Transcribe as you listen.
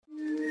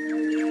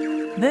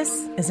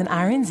This is an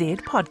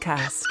RNZ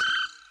podcast.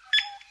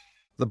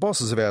 The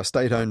bosses of our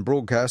state-owned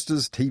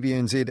broadcasters,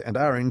 TVNZ and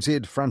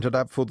RNZ, fronted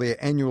up for their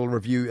annual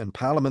review in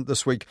Parliament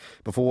this week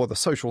before the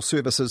Social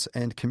Services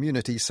and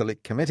Community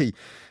Select Committee.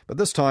 But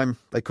this time,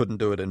 they couldn't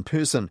do it in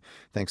person.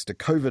 Thanks to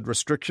COVID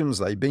restrictions,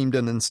 they beamed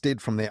in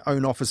instead from their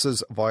own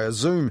offices via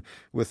Zoom,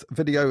 with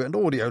video and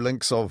audio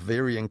links of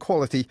varying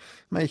quality,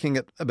 making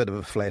it a bit of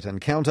a flat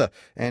encounter,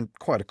 and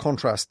quite a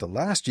contrast to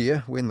last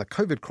year when the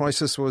COVID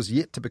crisis was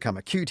yet to become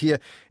acute here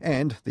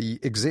and the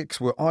execs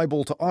were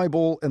eyeball to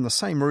eyeball in the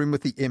same room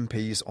with the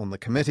MPs on the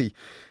committee.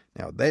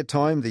 Now, at that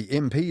time, the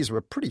MPs were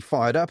pretty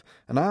fired up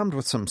and armed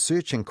with some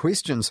searching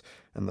questions,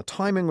 and the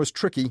timing was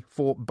tricky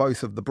for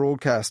both of the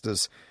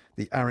broadcasters.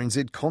 The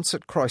RNZ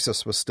concert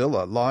crisis was still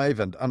a live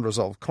and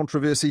unresolved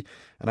controversy,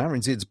 and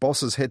RNZ's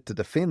bosses had to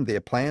defend their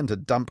plan to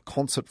dump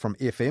concert from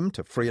FM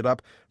to free it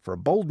up for a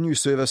bold new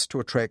service to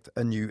attract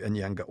a new and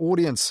younger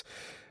audience.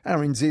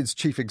 RNZ's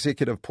Chief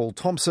Executive Paul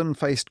Thompson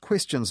faced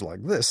questions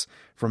like this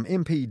from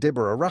MP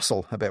Deborah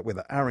Russell about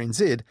whether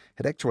RNZ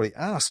had actually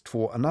asked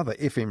for another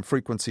FM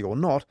frequency or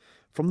not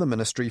from the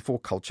Ministry for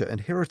Culture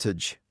and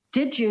Heritage.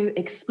 Did you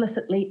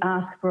explicitly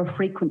ask for a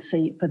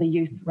frequency for the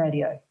youth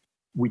radio?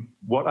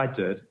 What I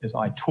did is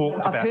I talked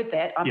about... I've heard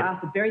that. I've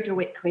asked a very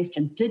direct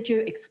question. Did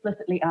you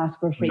explicitly ask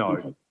for a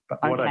frequency? No, but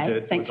what I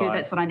did thank you.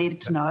 That's what I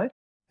needed to know.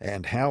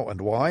 And how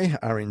and why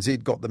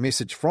RNZ got the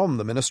message from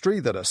the ministry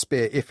that a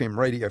spare FM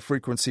radio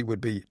frequency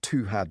would be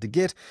too hard to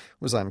get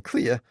was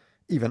unclear,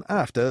 even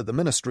after the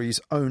ministry's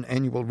own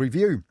annual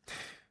review.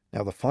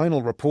 Now, the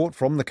final report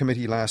from the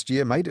committee last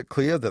year made it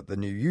clear that the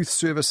new youth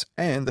service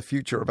and the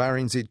future of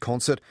RNZ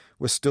Concert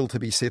were still to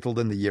be settled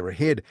in the year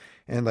ahead,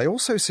 and they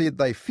also said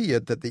they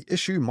feared that the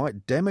issue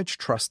might damage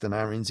trust in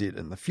RNZ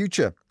in the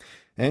future.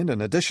 And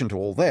in addition to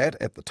all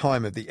that, at the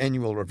time of the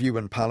annual review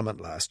in Parliament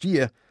last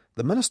year,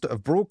 the Minister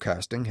of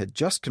Broadcasting had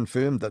just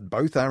confirmed that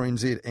both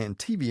RNZ and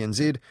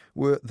TVNZ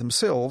were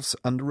themselves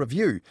under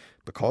review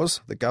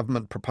because the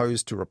government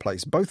proposed to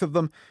replace both of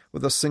them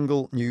with a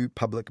single new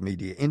public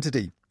media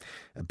entity.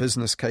 A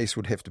business case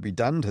would have to be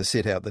done to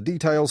set out the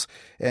details,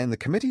 and the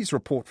committee's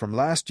report from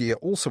last year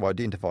also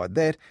identified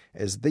that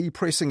as the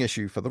pressing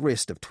issue for the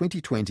rest of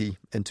 2020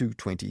 into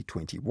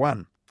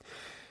 2021.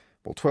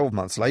 Well, 12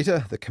 months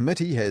later, the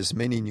committee has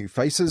many new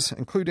faces,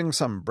 including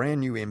some brand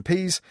new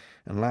MPs,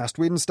 and last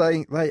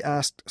Wednesday they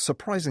asked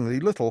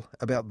surprisingly little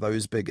about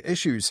those big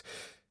issues.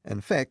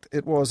 In fact,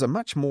 it was a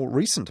much more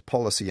recent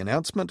policy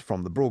announcement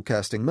from the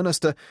Broadcasting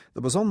Minister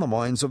that was on the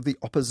minds of the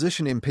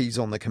opposition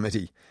MPs on the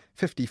committee.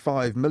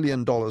 $55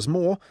 million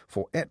more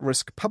for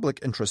at-risk public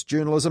interest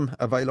journalism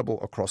available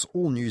across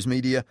all news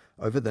media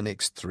over the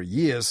next 3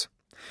 years.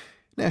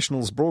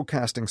 National's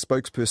broadcasting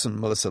spokesperson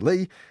Melissa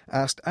Lee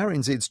asked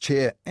RNZ's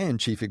chair and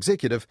chief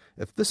executive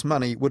if this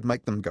money would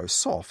make them go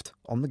soft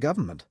on the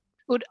government.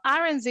 Would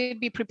RNZ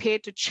be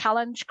prepared to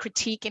challenge,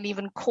 critique and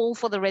even call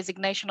for the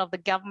resignation of the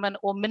government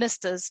or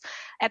ministers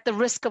at the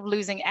risk of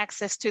losing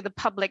access to the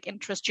Public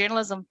Interest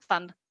Journalism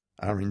Fund?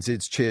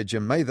 RNZ's chair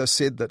Jim Mather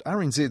said that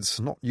RNZ's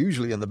not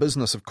usually in the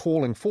business of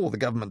calling for the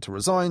government to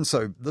resign,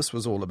 so this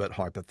was all a bit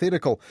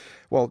hypothetical,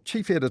 while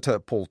Chief Editor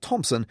Paul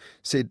Thompson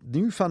said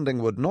new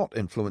funding would not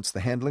influence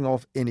the handling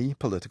of any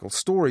political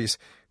stories.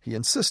 He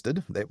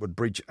insisted that would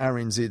breach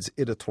RNZ's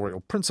editorial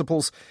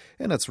principles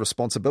and its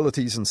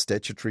responsibilities and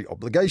statutory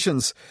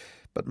obligations.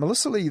 But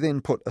Melissa Lee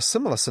then put a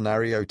similar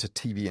scenario to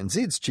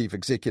TVNZ's Chief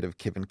Executive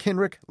Kevin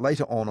Kenrick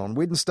later on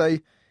Wednesday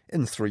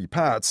in 3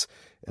 parts.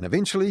 And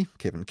eventually,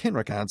 Kevin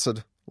Kenrick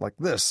answered like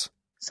this.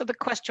 So the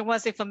question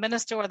was, if a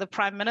minister or the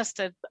Prime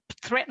Minister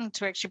threatened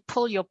to actually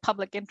pull your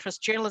public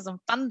interest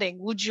journalism funding,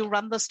 would you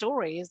run the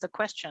story, is the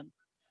question.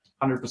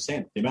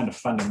 100%. The amount of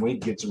funding we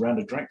get is a round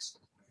of drinks.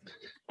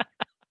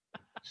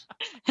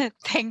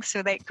 Thanks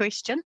for that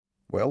question.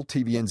 Well,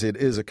 TVNZ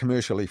is a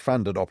commercially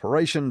funded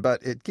operation,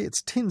 but it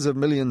gets tens of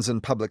millions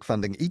in public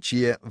funding each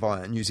year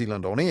via New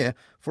Zealand On Air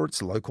for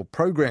its local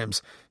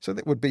programs, so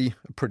that would be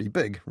a pretty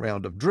big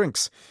round of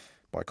drinks.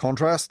 By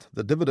contrast,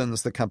 the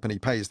dividends the company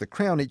pays the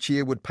Crown each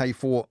year would pay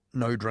for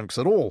no drinks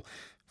at all.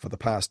 For the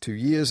past 2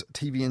 years,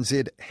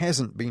 TVNZ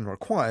hasn't been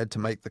required to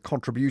make the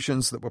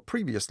contributions that were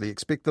previously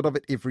expected of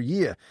it every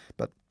year,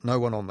 but no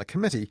one on the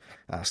committee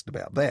asked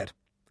about that.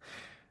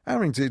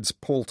 RNZ's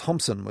Paul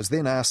Thompson was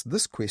then asked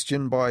this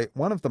question by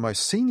one of the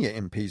most senior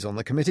MPs on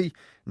the committee,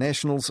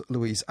 National's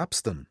Louise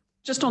Upston.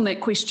 Just on that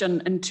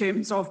question, in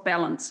terms of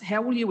balance,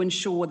 how will you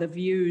ensure the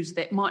views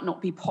that might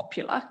not be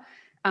popular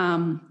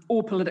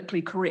or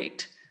politically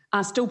correct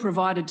are still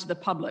provided to the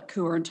public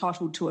who are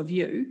entitled to a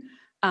view?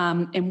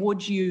 And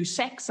would you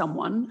sack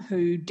someone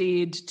who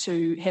dared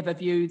to have a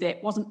view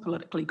that wasn't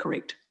politically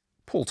correct?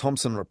 Paul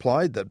Thompson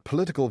replied that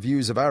political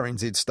views of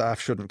RNZ staff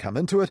shouldn't come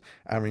into it.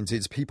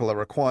 RNZ's people are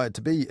required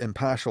to be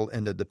impartial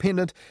and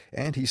independent,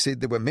 and he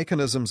said there were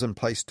mechanisms in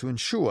place to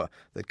ensure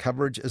that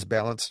coverage is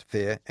balanced,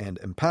 fair and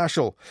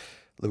impartial.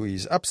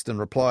 Louise Upston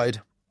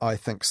replied, I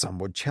think some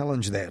would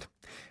challenge that.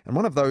 And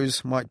one of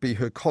those might be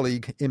her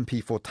colleague,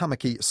 MP for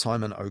Tamaki,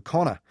 Simon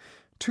O'Connor.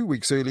 2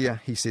 weeks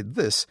earlier, he said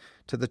this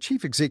to the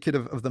Chief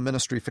Executive of the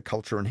Ministry for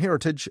Culture and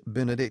Heritage,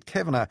 Bernadette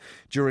Kavanagh,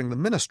 during the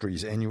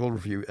Ministry's annual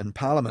review in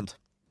Parliament.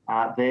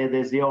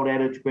 There's the old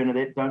adage,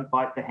 Bernadette, don't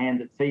bite the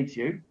hand that feeds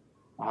you.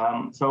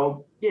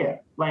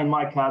 Laying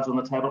my cards on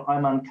the table,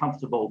 I'm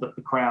uncomfortable that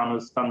the Crown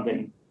is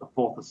funding the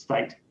Fourth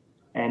Estate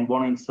and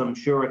wanting some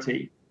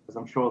surety, as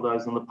I'm sure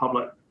those in the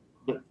public,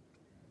 that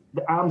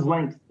the arm's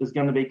length is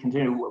going to be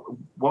continued.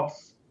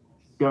 What's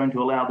going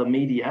to allow the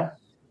media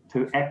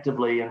to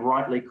actively and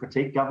rightly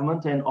critique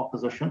government and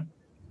opposition,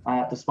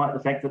 despite the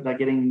fact that they're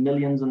getting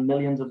millions and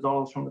millions of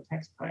dollars from the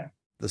taxpayer?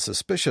 The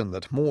suspicion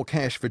that more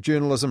cash for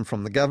journalism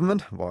from the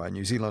government, via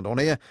New Zealand On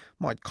Air,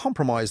 might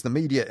compromise the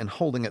media in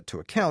holding it to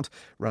account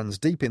runs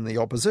deep in the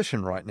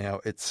opposition right now,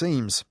 it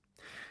seems.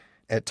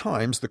 At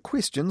times, the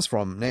questions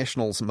from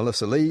National's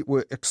Melissa Lee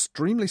were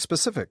extremely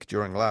specific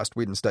during last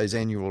Wednesday's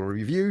annual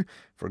review.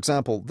 For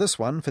example, this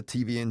one for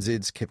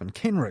TVNZ's Kevin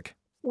Kenrick.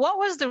 What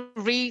was the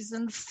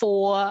reason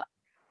for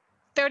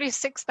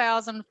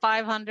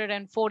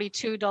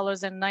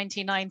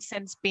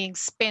 $36,542.99 being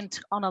spent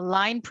on a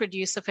line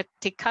producer for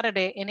Te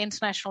Karere in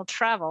international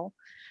travel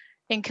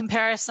in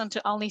comparison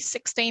to only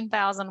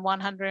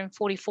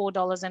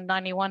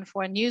 $16,144.91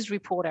 for a news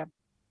reporter?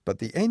 But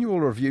the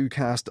annual review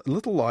cast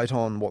little light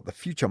on what the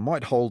future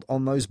might hold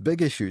on those big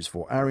issues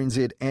for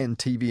RNZ and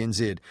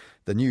TVNZ,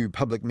 the new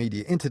public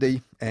media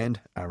entity,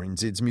 and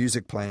RNZ's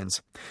music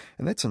plans.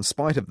 And that's in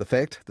spite of the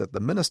fact that the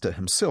Minister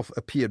himself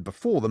appeared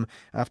before them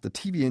after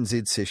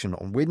TVNZ's session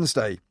on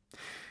Wednesday.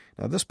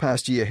 Now, this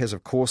past year has,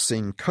 of course,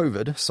 seen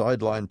COVID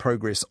sideline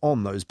progress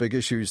on those big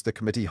issues the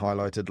committee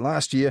highlighted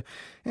last year,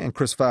 and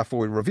Chris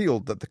Fafoy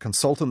revealed that the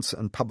consultants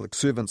and public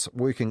servants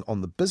working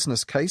on the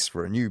business case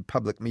for a new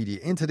public media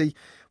entity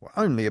were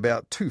only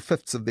about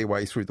 2/5 of their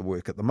way through the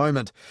work at the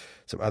moment.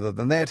 So other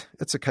than that,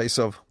 it's a case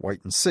of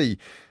wait and see,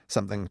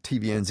 something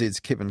TVNZ's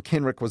Kevin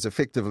Kenrick was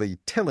effectively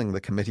telling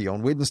the committee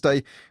on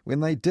Wednesday when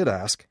they did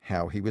ask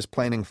how he was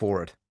planning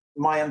for it.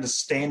 My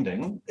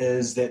understanding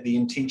is that the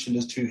intention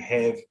is to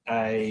have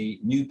a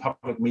new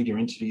public media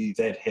entity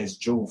that has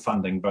dual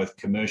funding, both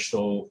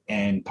commercial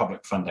and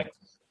public funding.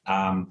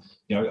 I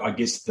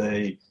guess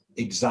the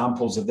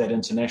examples of that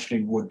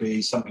internationally would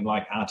be something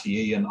like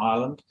RTE in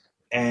Ireland.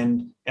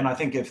 And I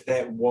think if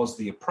that was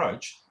the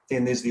approach,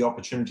 then there's the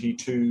opportunity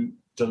to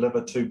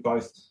deliver to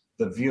both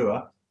the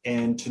viewer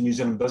and to New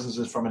Zealand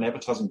businesses from an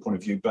advertising point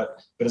of view.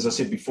 But as I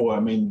said before,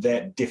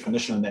 that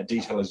definition and that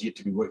detail is yet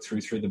to be worked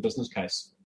through the business case.